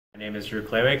My name is Drew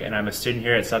Klewig, and I'm a student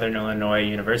here at Southern Illinois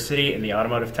University in the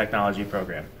Automotive Technology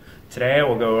program. Today I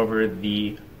will go over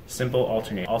the simple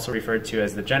alternator, also referred to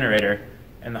as the generator,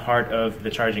 and the heart of the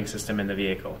charging system in the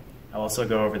vehicle. I'll also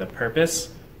go over the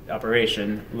purpose,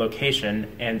 operation,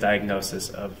 location, and diagnosis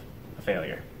of a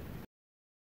failure.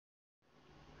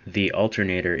 The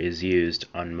alternator is used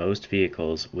on most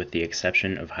vehicles with the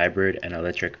exception of hybrid and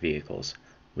electric vehicles,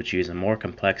 which use a more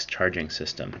complex charging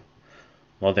system.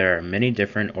 While there are many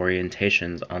different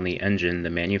orientations on the engine the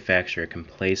manufacturer can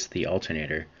place the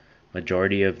alternator,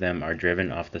 majority of them are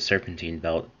driven off the serpentine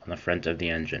belt on the front of the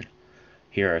engine.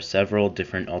 Here are several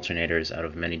different alternators out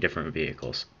of many different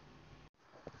vehicles.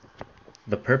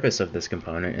 The purpose of this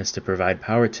component is to provide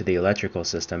power to the electrical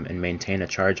system and maintain a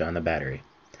charge on the battery.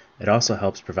 It also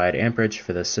helps provide amperage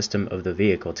for the system of the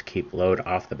vehicle to keep load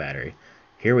off the battery.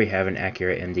 Here we have an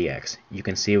accurate MDX. You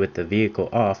can see with the vehicle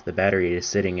off, the battery is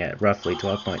sitting at roughly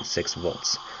 12.6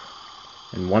 volts.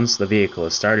 And once the vehicle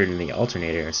is started and the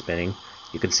alternator is spinning,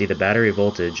 you can see the battery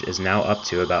voltage is now up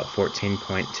to about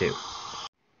 14.2.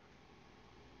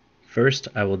 First,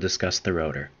 I will discuss the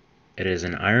rotor. It is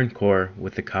an iron core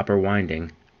with the copper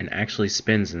winding and actually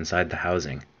spins inside the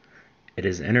housing. It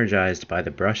is energized by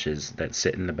the brushes that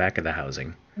sit in the back of the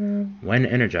housing. When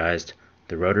energized,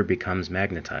 the rotor becomes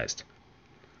magnetized.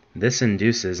 This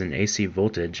induces an AC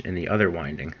voltage in the other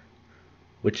winding,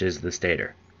 which is the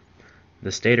stator.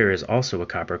 The stator is also a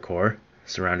copper core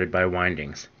surrounded by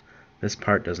windings. This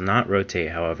part does not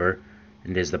rotate, however,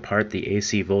 and is the part the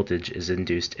AC voltage is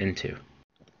induced into.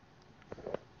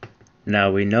 Now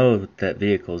we know that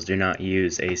vehicles do not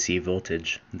use AC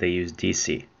voltage, they use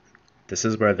DC. This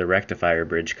is where the rectifier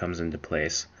bridge comes into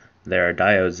place. There are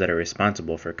diodes that are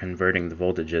responsible for converting the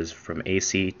voltages from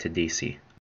AC to DC.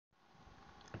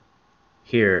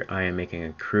 Here I am making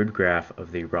a crude graph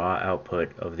of the raw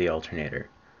output of the alternator.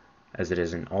 As it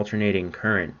is an alternating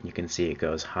current, you can see it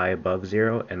goes high above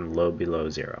zero and low below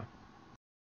zero.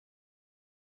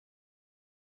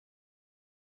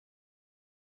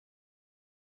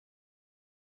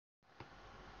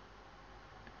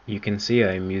 You can see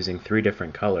I am using three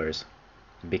different colors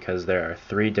because there are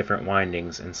three different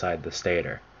windings inside the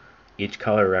stator. Each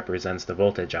color represents the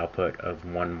voltage output of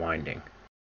one winding.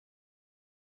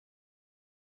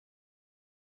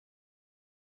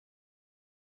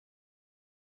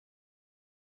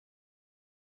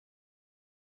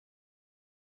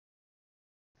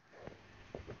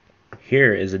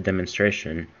 Here is a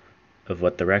demonstration of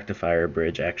what the rectifier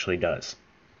bridge actually does.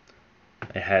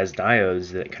 It has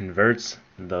diodes that converts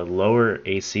the lower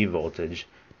AC voltage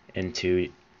into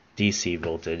DC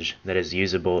voltage that is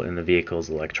usable in the vehicle's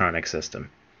electronic system.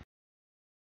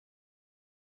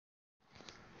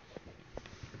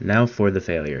 Now for the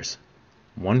failures.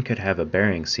 One could have a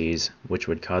bearing seize, which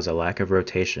would cause a lack of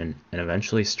rotation and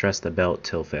eventually stress the belt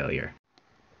till failure.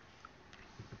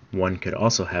 One could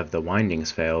also have the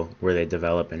windings fail, where they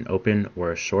develop an open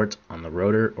or a short on the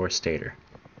rotor or stator.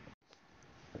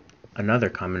 Another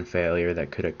common failure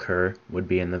that could occur would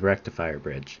be in the rectifier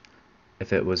bridge.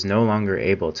 If it was no longer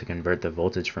able to convert the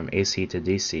voltage from AC to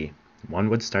DC, one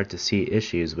would start to see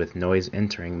issues with noise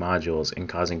entering modules and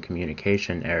causing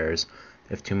communication errors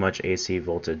if too much AC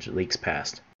voltage leaks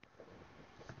past.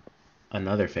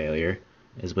 Another failure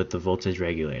is with the voltage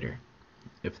regulator.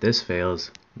 If this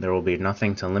fails, there will be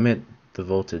nothing to limit the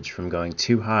voltage from going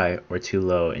too high or too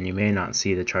low, and you may not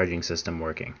see the charging system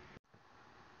working.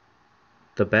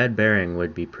 The bad bearing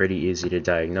would be pretty easy to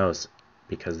diagnose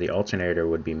because the alternator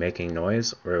would be making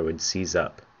noise or it would seize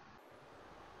up.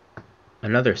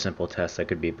 Another simple test that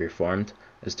could be performed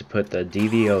is to put the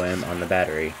DVOM on the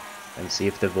battery and see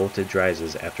if the voltage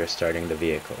rises after starting the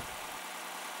vehicle.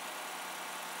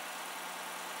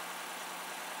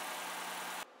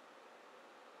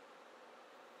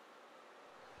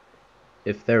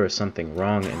 If there was something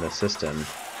wrong in the system,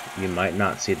 you might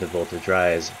not see the voltage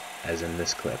rise, as in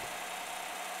this clip.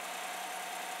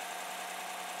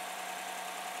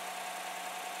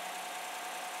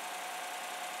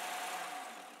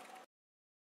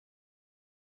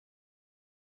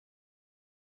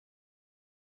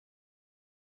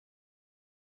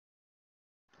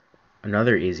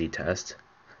 Another easy test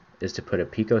is to put a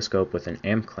picoscope with an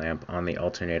amp clamp on the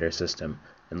alternator system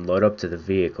and load up to the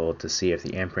vehicle to see if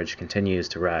the amperage continues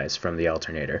to rise from the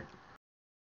alternator.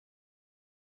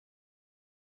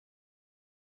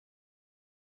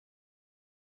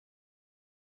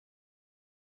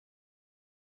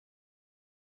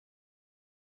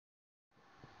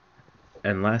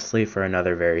 And lastly, for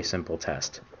another very simple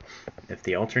test. If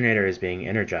the alternator is being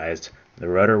energized, the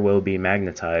rotor will be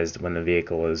magnetized when the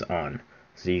vehicle is on.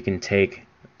 So you can take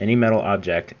any metal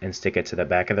object and stick it to the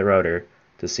back of the rotor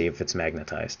to see if it's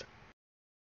magnetized.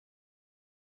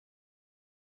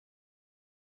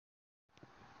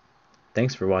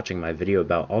 Thanks for watching my video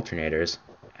about alternators.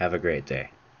 Have a great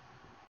day.